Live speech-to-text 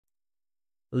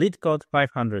Leetcode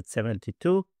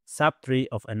 572, subtree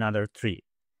of another tree.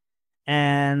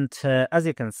 And as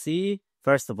you can see,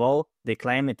 first of all, they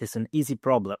claim it is an easy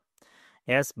problem.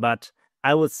 Yes, but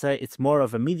I would say it's more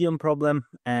of a medium problem,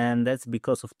 and that's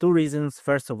because of two reasons.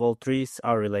 First of all, trees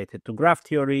are related to graph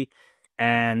theory,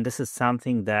 and this is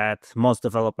something that most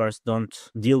developers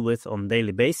don't deal with on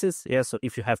daily basis. Yeah, so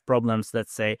if you have problems,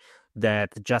 let's say,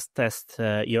 that just test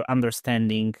your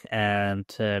understanding and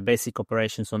basic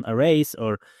operations on arrays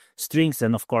or strings,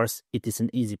 then of course it is an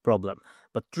easy problem.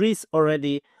 But trees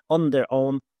already on their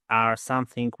own are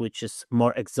something which is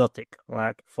more exotic,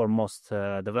 like for most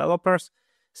developers.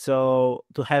 So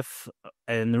to have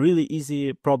a really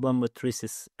easy problem with trees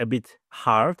is a bit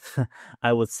hard,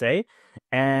 I would say.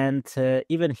 And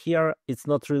even here, it's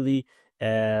not really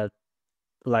to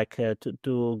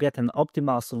get an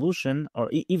optimal solution or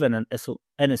even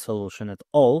any solution at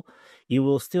all. You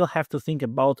will still have to think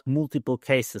about multiple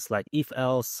cases like if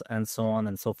else and so on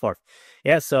and so forth.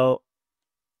 Yeah, so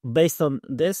based on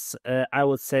this, I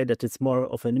would say that it's more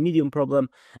of a medium problem,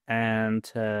 and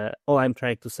all I'm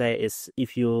trying to say is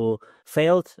if you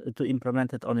failed to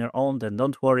implement it on your own, then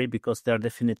don't worry, because there are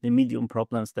definitely medium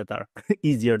problems that are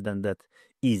easier than that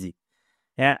easy.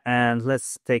 Yeah, and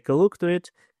let's take a look to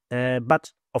it.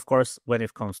 But of course, when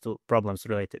it comes to problems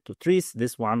related to trees,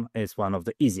 this one is one of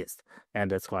the easiest,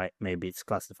 and that's why maybe it's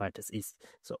classified as easy.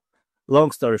 So long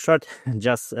story short,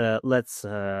 just let's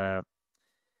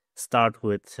start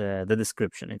with the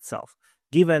description itself.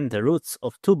 Given the roots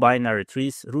of two binary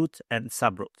trees, root and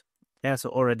subroot. Yeah, so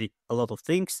already a lot of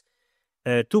things.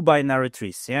 Two binary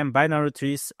trees. Yeah, binary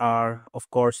trees are, of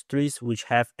course, trees which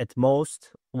have at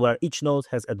most, where each node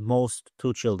has at most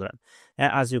two children.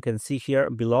 As you can see here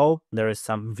below, there is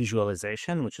some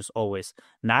visualization, which is always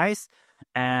nice.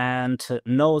 And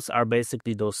nodes are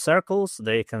basically those circles.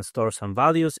 They can store some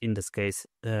values. In this case,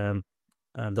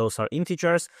 those are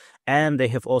integers, and they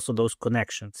have also those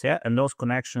connections. Yeah, and those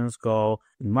connections go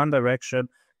in one direction.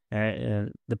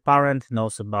 The parent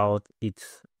knows about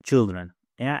its children.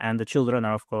 Yeah, and the children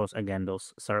are, of course, again,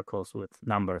 those circles with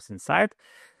numbers inside.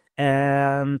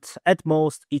 And at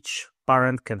most, each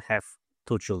parent can have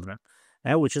two children,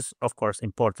 which is, of course,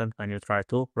 important when you try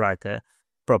to write a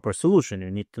proper solution. You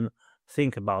need to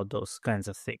think about those kinds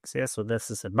of things. Yeah, so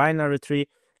this is a binary tree.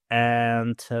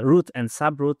 And root and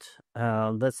subroot,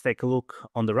 let's take a look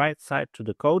on the right side to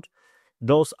the code.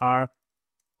 Those are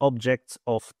objects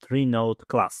of tree-node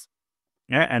class.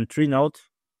 Yeah, and tree-node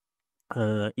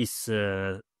is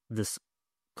this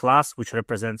class which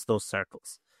represents those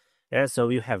circles. Yeah, so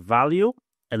you have value,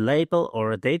 a label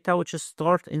or a data which is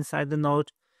stored inside the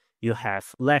node. You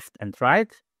have left and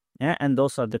right, yeah, and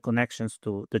those are the connections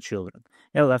to the children.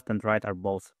 Yeah, left and right are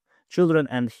both children,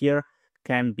 and here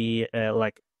can be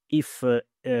like if a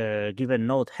given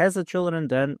node has a children,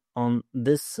 then on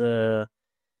this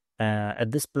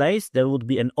at this place there would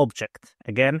be an object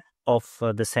again of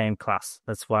the same class.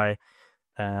 That's why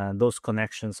those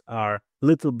connections are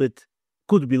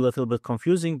could be a little bit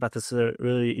confusing, but it's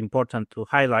really important to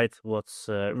highlight what's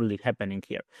really happening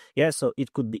here. Yeah, so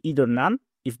it could be either none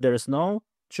if there is no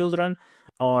children,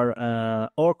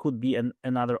 or could be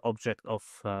another object of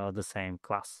the same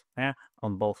class. Yeah,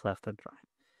 on both left and right.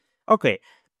 Okay,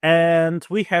 and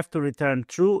we have to return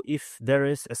true if there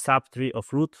is a subtree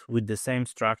of root with the same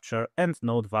structure and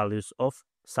node values of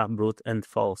subroot, and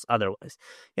false otherwise.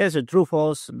 Yes, a true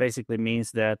false basically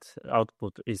means that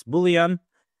output is Boolean,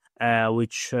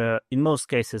 which in most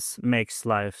cases makes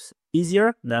lives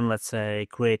easier than, let's say,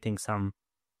 creating some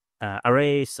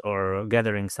arrays or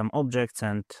gathering some objects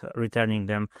and returning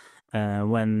them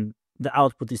when the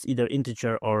output is either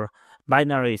integer or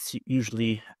binary. It's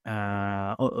usually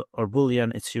or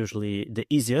Boolean. It's usually the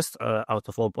easiest out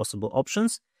of all possible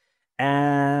options.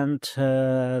 And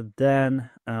then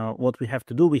what we have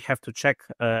to do, we have to check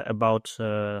about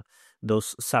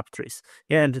those subtrees.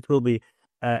 Yeah, and it will be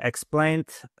explained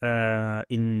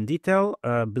in detail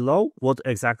below what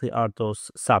exactly are those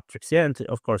subtrees. Yeah, and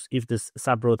of course, if this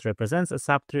subroot represents a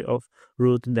subtree of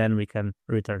root, then we can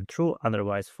return true,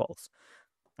 otherwise false.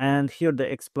 And here they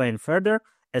explain further.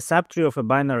 A subtree of a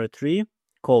binary tree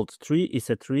called tree is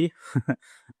a tree,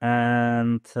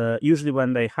 and usually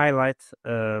when they highlight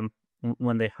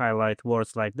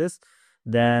words like this,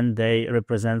 then they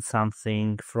represent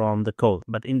something from the code.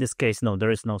 But in this case, no,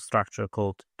 there is no structure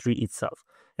called tree itself.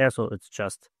 Yeah, so it's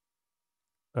just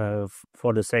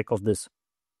for the sake of this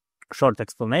short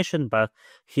explanation. But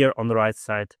here on the right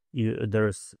side, there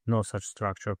is no such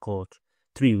structure called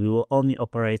tree. We will only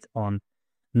operate on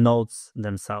nodes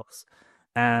themselves.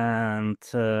 and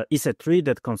is a tree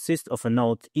that consists of a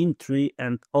node in tree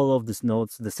and all of these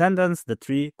nodes descendants. The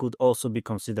tree could also be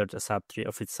considered a subtree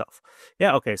of itself.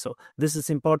 Yeah, okay, so this is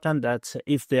important that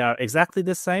if they are exactly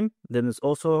the same, then it's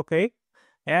also okay.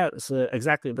 Yeah, it's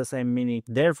exactly the same, meaning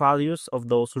their values of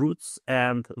those roots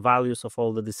and values of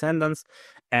all the descendants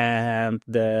and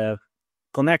the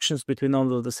connections between all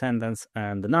the descendants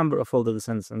and the number of all the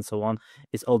descendants and so on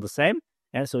is all the same.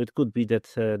 Yeah, so it could be that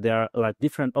they are like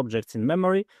different objects in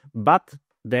memory, but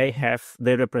they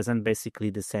represent basically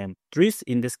the same trees.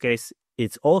 In this case,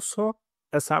 it's also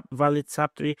a valid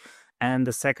subtree. And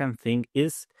the second thing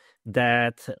is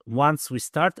that once we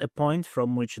start a point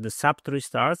from which the subtree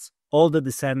starts, all the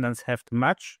descendants have to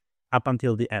match up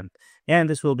until the end. And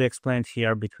this will be explained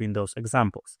here between those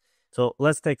examples. So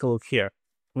let's take a look here.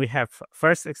 We have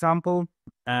first example,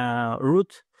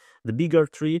 root, the bigger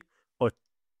tree, or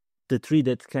the tree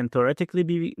that can theoretically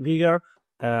be bigger,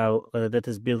 that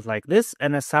is built like this,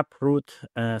 and a subroot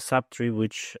subtree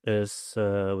which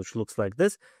looks like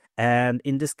this. And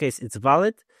in this case, it's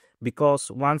valid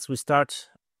because once we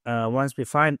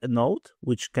find a node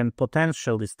which can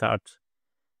potentially start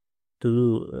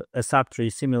to a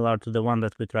subtree similar to the one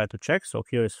that we try to check. So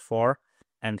here is 4,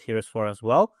 and here is 4 as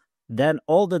well. Then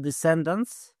all the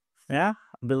descendants,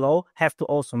 below have to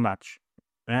also match.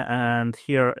 And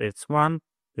here it's 1,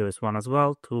 here is 1 as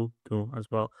well, 2, 2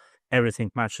 as well.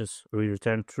 Everything matches, we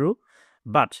return true.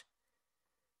 But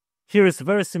here is a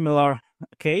very similar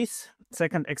case,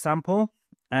 second example.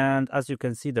 And as you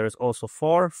can see, there's also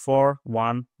 4, 4,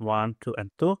 1, 1, 2,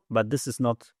 and 2. But this is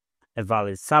not a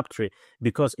valid subtree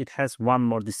because it has one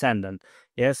more descendant.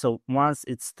 Yeah, so once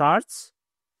it starts,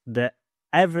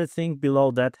 everything below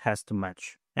that has to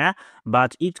match. Yeah,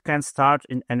 but it can start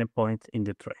in any point in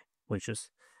the tree, which is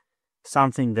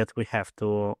something that we have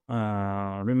to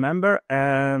remember.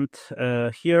 And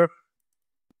here,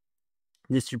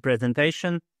 this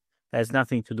representation has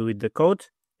nothing to do with the code.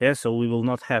 Yeah, so we will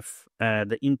not have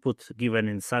the input given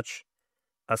in such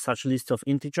list of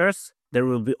integers. There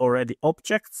will be already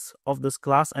objects of this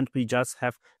class, and we just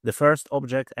have the first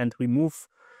object, and we move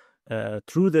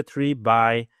through the tree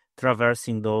by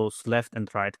traversing those left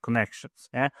and right connections.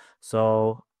 Yeah,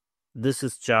 so this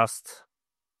is just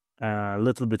a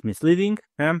little bit misleading,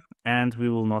 and we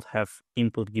will not have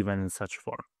input given in such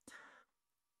form.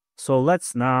 So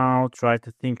let's now try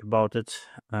to think about it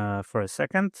for a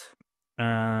second,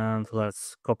 and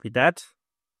let's copy that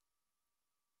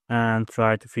and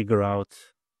try to figure out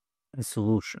a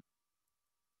solution.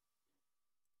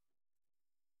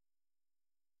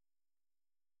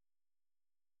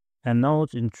 A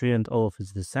node in tree and all of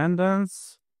its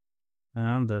descendants,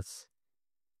 and that's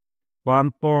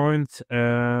 1 point,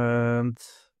 and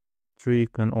tree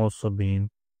can also be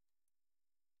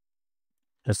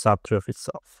a subtree of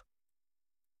itself.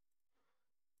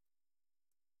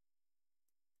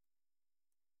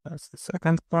 That's the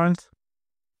second point.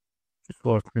 It's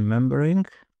worth remembering.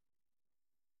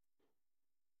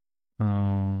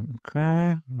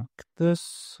 Okay, like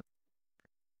this.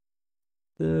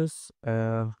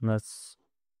 Let's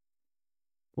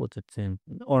put it in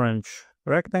an orange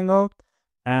rectangle.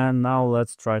 And now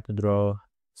let's try to draw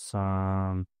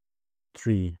some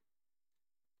tree.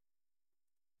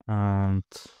 And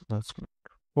let's make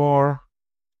 4.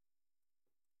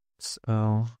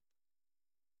 So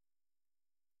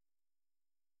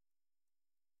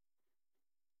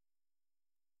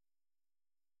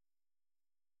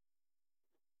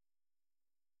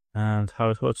and how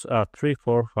it works, 3,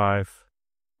 4, 5,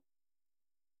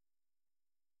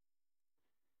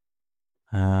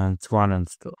 and 1 and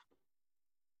 2.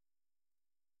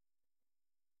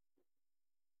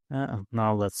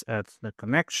 Now let's add the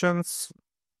connections.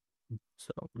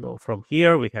 So go from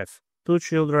here, we have 2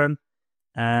 children,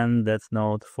 and that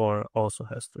node 4 also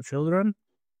has 2 children.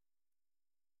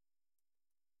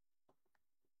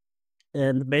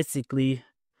 And basically,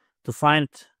 to find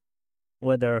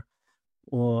whether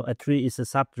a tree is a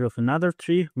subtree of another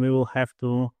tree, we will have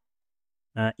to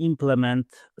implement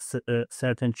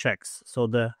certain checks. So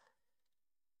the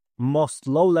most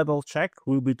low-level check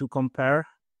will be to compare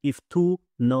if 2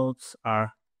 nodes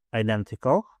are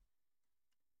identical.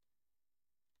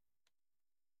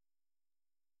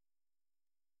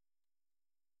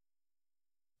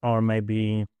 Or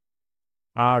maybe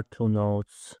are 2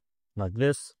 nodes like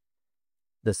this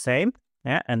the same?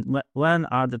 Yeah, and when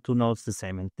are the 2 nodes the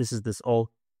same? And this is this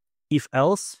all if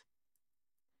else.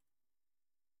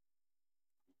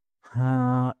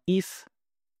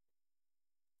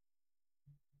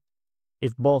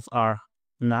 If both are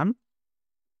none,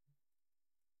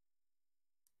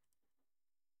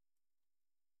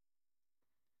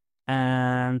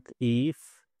 And if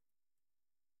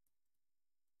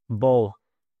both,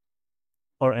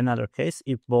 or another case,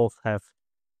 if both have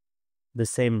the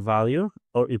same value,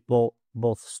 or if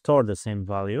both store the same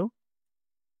value.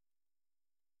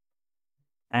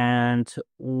 And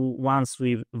once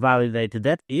we validate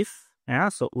that if,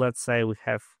 so let's say we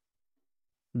have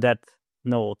that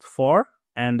node 4,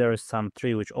 and there is some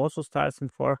tree which also starts in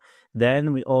 4,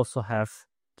 then we also have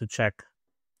to check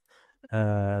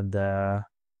the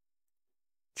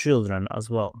children as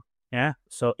well. Yeah,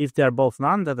 so if they are both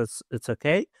none, then it's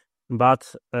okay.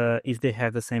 But if they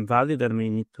have the same value, then we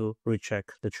need to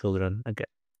recheck the children again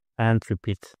and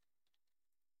repeat.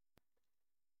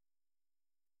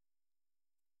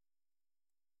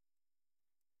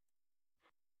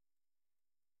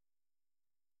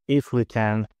 If we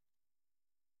can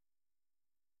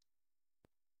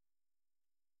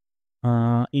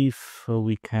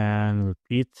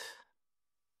repeat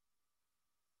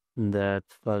that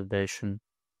validation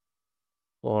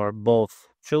for both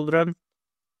children,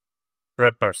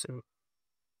 recursive.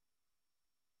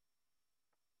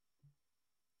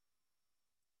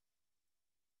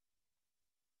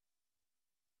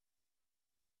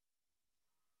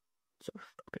 So,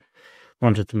 okay,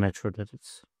 wanted to make sure that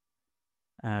it's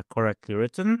correctly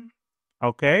written.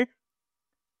 Okay,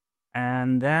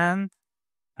 and then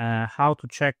how to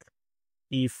check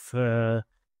if the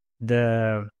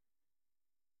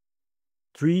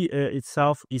tree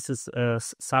itself is a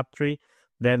subtree,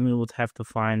 then we would have to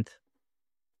find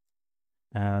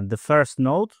the first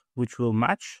node which will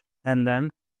match, and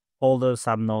then all the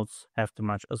subnodes have to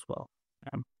match as well.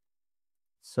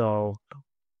 So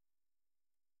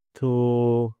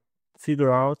to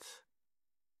figure out,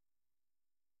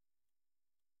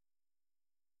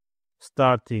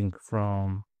 starting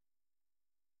from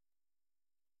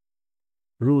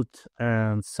root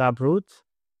and subroot,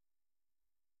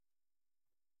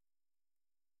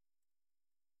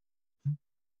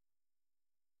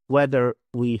 whether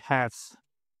we have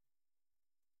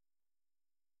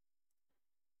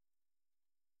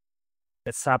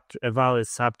a valid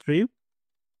subtree,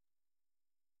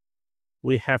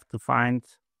 we have to find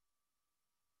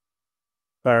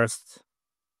first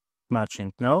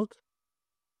matching node,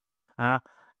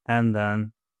 and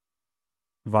then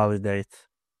validate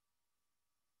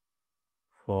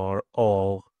for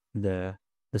all the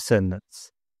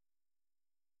descendants.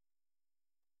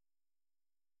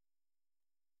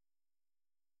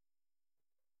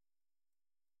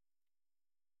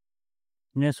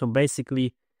 Yeah, so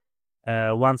basically,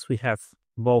 once we have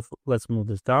both, let's move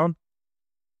this down.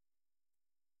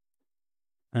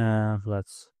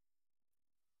 Let's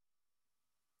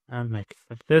make it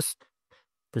like this.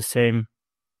 The same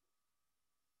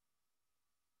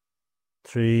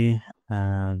tree,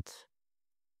 and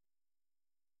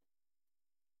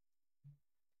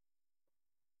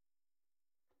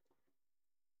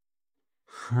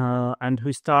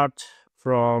we start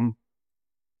from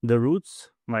the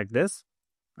roots like this,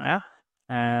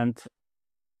 and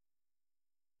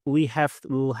we'll have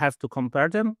to compare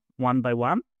them one by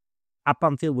one up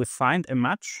until we find a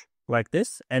match like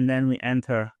this, and then we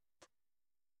enter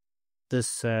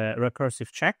this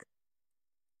recursive check,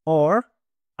 or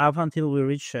up until we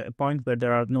reach a point where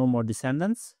there are no more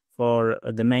descendants for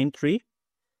the main tree,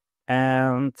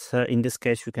 and in this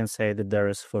case you can say that there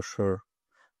is for sure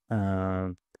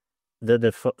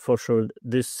for sure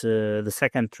this the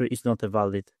second tree is not a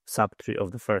valid subtree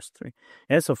of the first tree.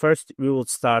 Yeah, so first we will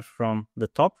start from the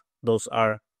top. Those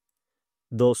are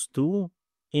those two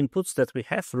inputs that we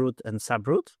have, root and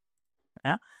subroot.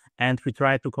 Yeah, and we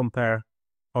try to compare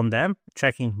on them,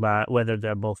 checking by whether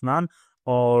they're both none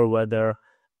or whether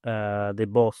they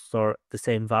both store the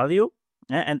same value.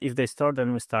 Yeah, and if they store,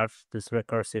 then we start this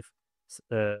recursive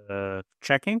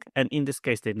checking, and in this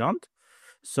case they don't.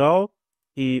 So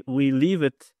we leave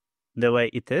it the way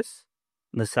it is,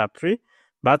 the subtree,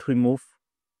 but we move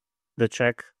the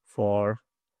check for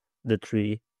the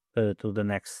tree to the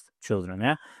next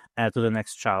children, to the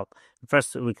next child.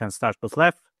 First, we can start with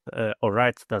left or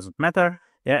right, doesn't matter.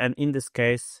 Yeah, and in this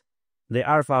case, they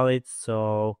are valid,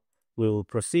 so we will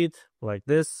proceed like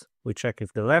this. We check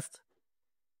if the left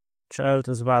child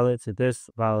is valid, it is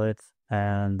valid,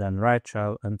 and then right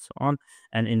child, and so on.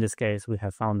 And in this case, we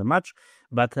have found a match.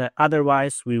 But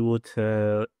otherwise, we would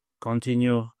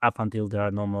continue up until there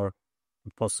are no more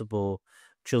possible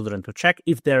children to check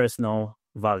if there is no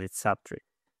valid subtree.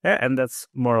 Yeah, and that's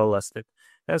more or less it.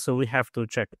 Yeah, so we have to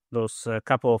check those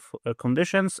couple of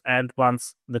conditions, and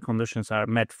once the conditions are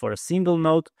met for a single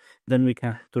node, then we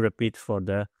can to repeat for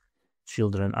the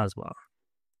children as well.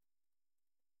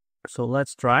 So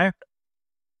let's try.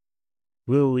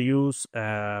 We'll use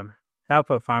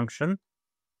helper function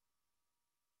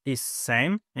is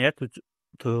same, yeah,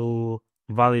 to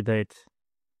validate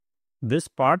this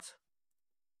part,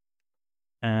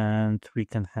 and we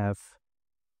can have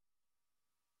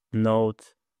node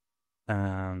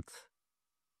and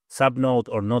subnode,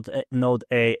 or node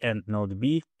A and node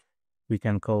B. We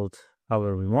can call it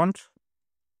however we want.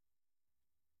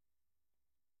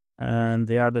 And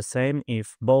they are the same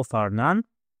if both are none,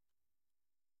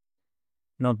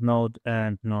 not node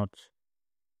and not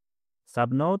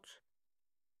subnode.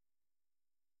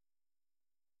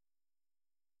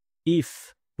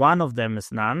 If one of them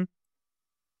is none,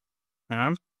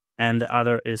 and the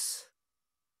other is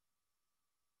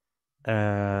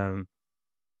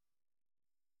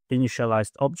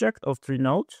initialized object of three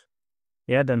nodes,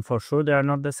 yeah, then for sure they are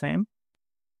not the same.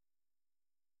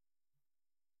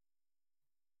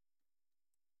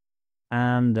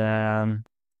 And the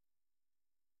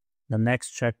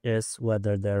next check is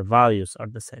whether their values are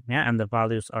the same, yeah, and the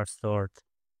values are stored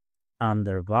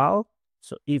under val.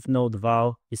 So if node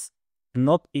val is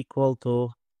not equal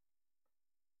to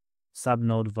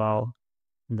subnode val,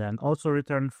 then also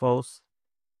return false.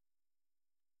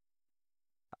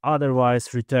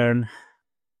 Otherwise, return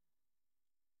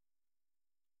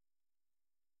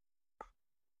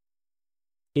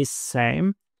is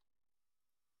same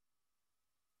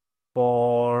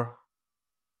for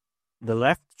the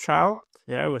left child.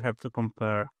 Yeah, we have to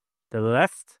compare the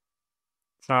left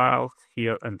child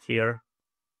here and here,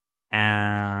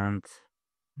 and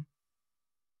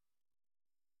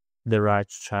the right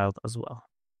child as well.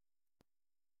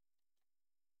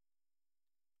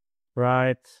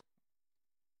 Right,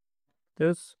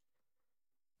 this,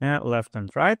 yeah, left and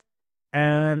right.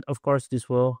 And of course, this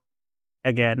will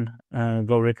again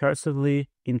go recursively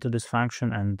into this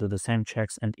function and do the same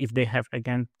checks. And if they have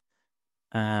again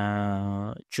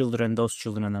those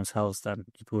children themselves, then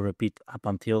it will repeat up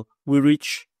until we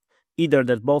reach either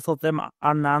that both of them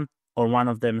are none or one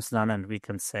of them is none, and we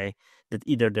can say that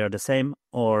either they're the same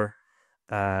or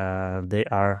they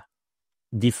are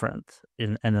different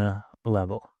in a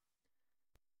level.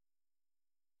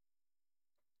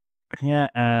 Yeah,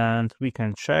 and we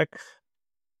can check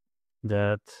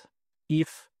that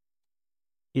if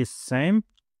is same,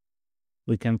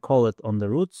 we can call it on the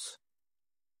roots.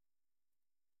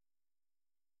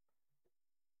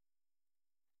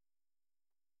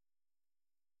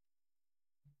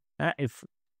 If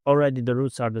already the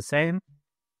roots are the same,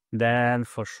 then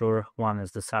for sure one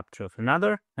is the subtree of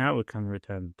another. Now we can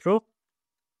return true.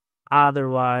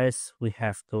 Otherwise, we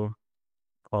have to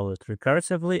call it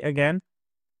recursively again.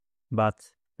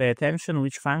 But pay attention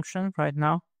which function right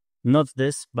now. Not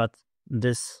this, but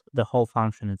this, the whole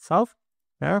function itself.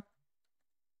 Yeah.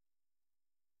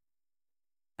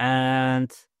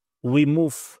 And we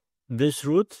move this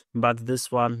root, but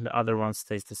this one, the other one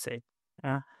stays the same.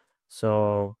 Yeah.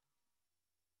 So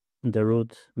the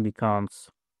root becomes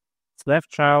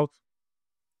left child,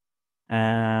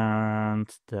 and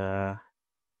the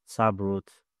subroot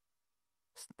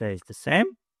stays the same.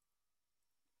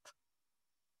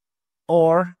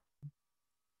 Or,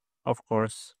 of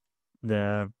course,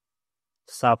 the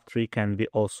subtree can be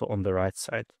also on the right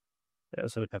side. Yeah,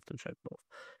 so we have to check both.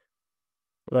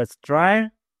 Let's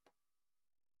try.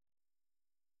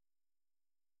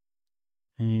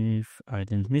 If I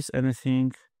didn't miss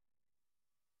anything.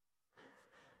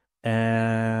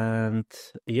 And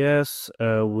yes,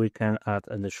 we can add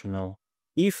additional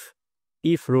if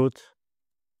root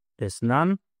is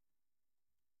none,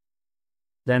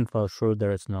 then for sure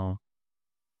there is no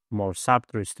more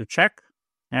subtrees to check,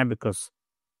 yeah, because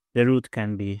the root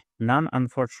can be none,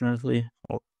 unfortunately,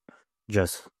 or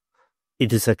just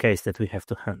it is a case that we have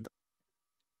to handle.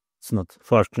 It's not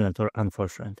fortunate or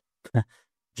unfortunate,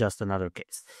 just another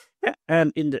case. Yeah,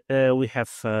 and in the we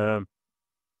have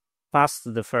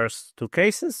passed the first two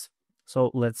cases,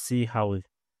 so let's see how it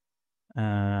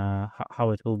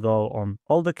will go on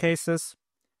all the cases.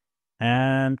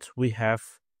 And we have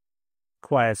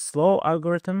quite a slow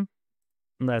algorithm.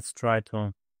 Let's try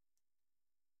to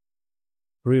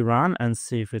rerun and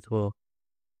see if it will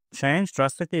change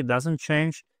drastically. It doesn't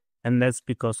change, and that's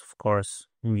because, of course,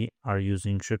 we are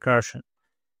using recursion.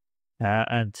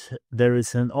 And there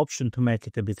is an option to make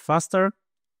it a bit faster.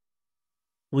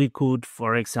 We could,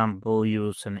 for example,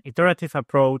 use an iterative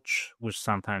approach, which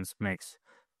sometimes makes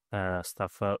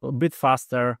stuff a bit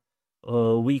faster.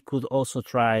 We could also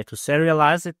try to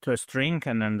serialize it to a string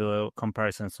and then do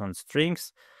comparisons on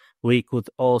strings. We could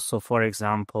also, for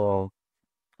example,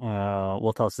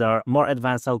 what else? There are more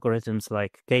advanced algorithms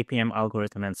like KPM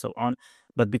algorithm and so on.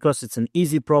 But because it's an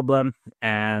easy problem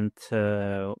and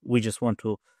we just want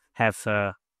to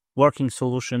have working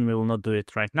solution. We will not do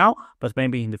it right now, but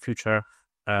maybe in the future,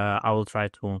 I will try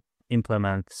to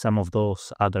implement some of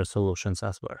those other solutions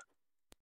as well.